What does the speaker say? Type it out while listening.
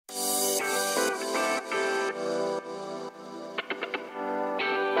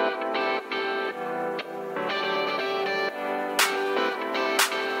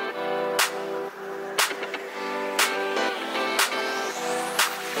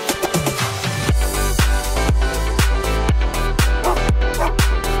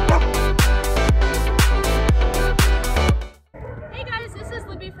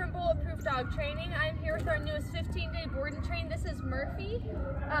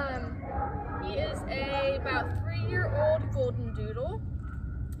He is a about 3-year-old golden doodle.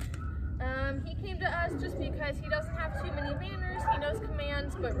 He came to us just because he doesn't have too many manners. He knows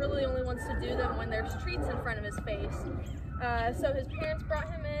commands, but really only wants to do them when there's treats in front of his face. So his parents brought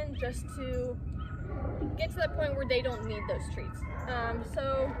him in just to get to that point where they don't need those treats.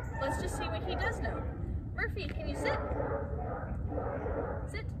 So let's just see what he does now. Murphy, can you sit?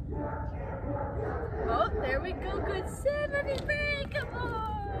 Sit. Oh, there we go. Good sit, Murphy. Very good boy.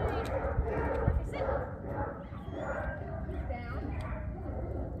 Murphy, sit. Down.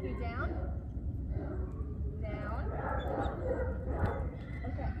 You down. Down.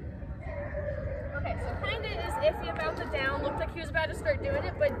 Okay. Okay, so kind of is iffy about the down. Looked like he was about to start doing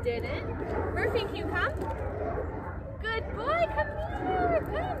it, but didn't. Murphy, can you come? Good boy. Come here.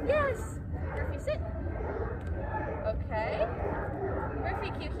 Come. Yes. Murphy, sit. Okay. Murphy,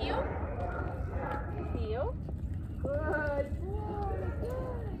 can you heel? Heel. Good boy.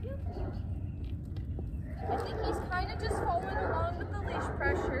 Good. I think he's kind of just following along with the leash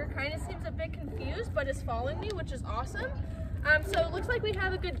pressure. Kind of seems a bit confused, but is following me, which is awesome. So it looks like we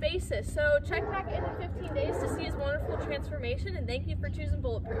have a good basis. So check back in 15 days to see his wonderful transformation, and thank you for choosing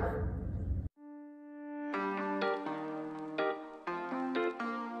Bulletproof.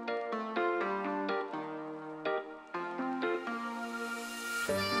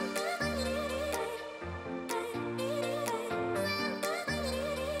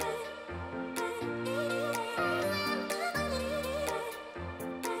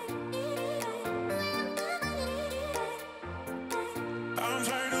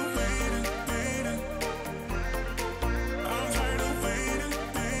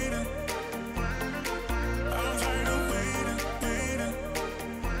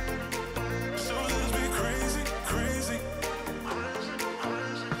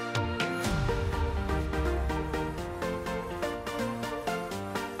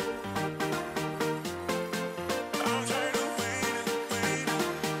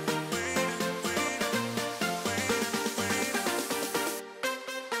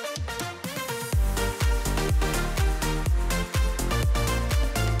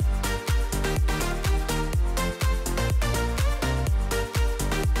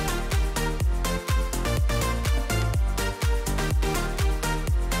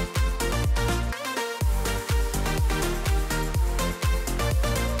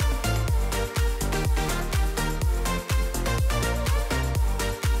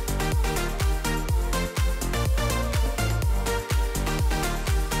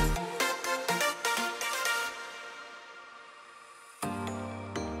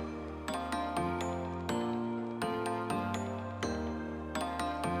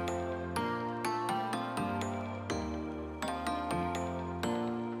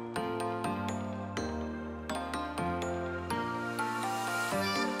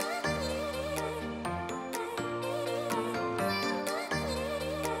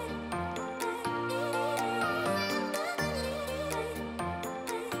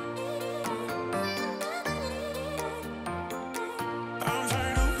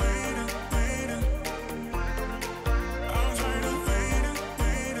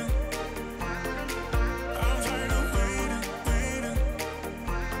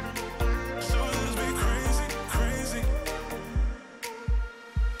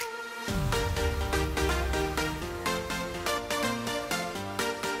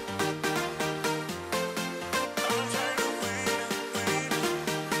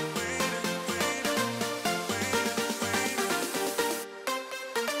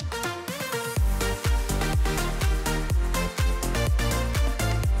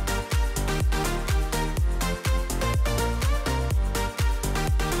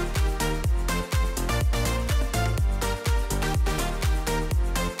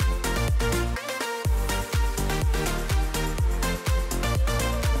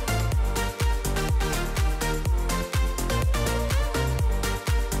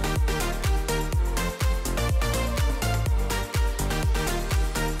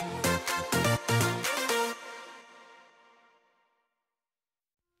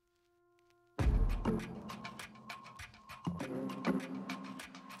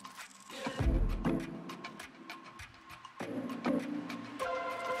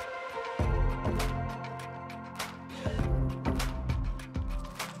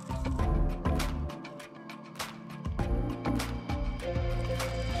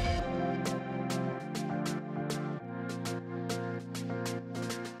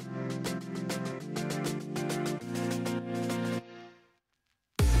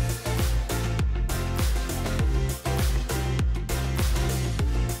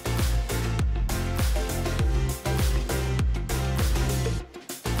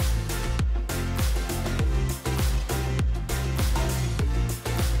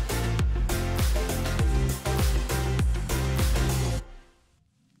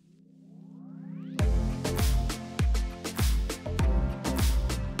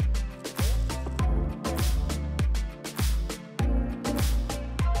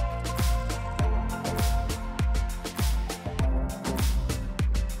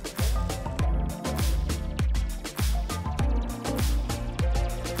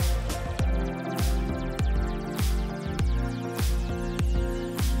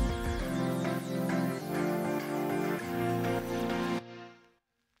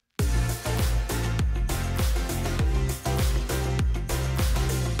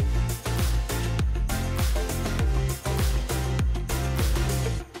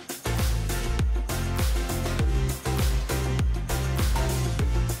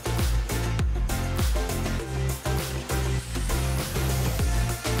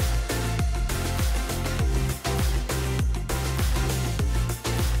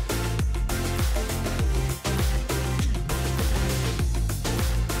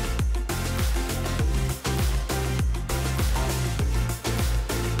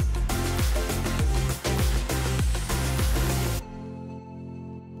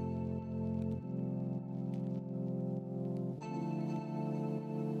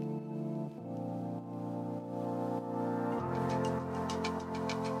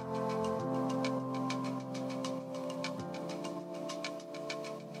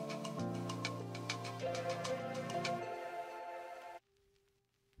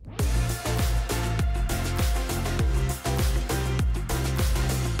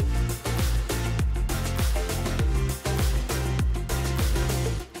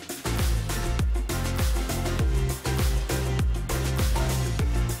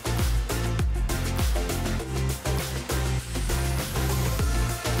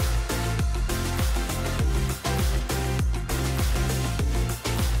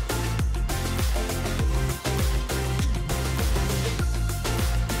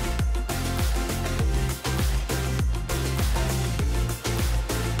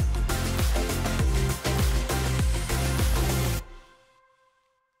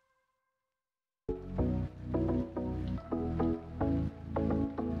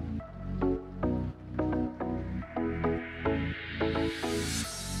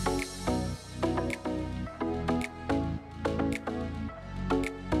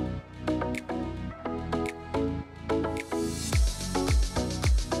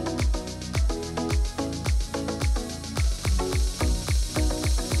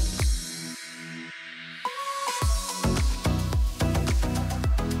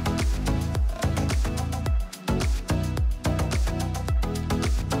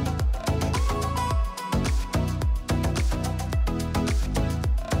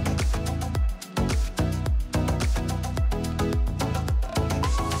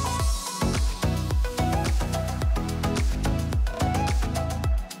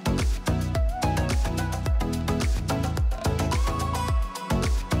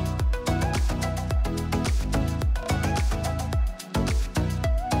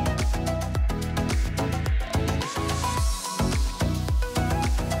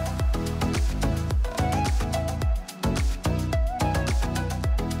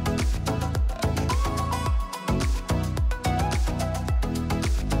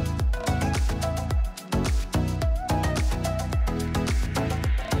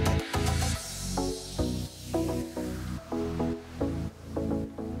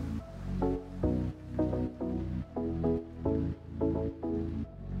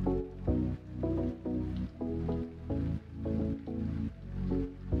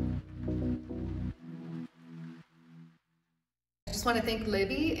 just want to thank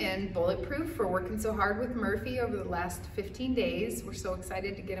Libby and Bulletproof for working so hard with Murphy over the last 15 days. We're so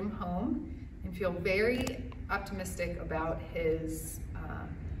excited to get him home and feel very optimistic about his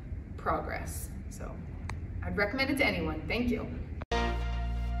progress. So I'd recommend it to anyone. Thank you.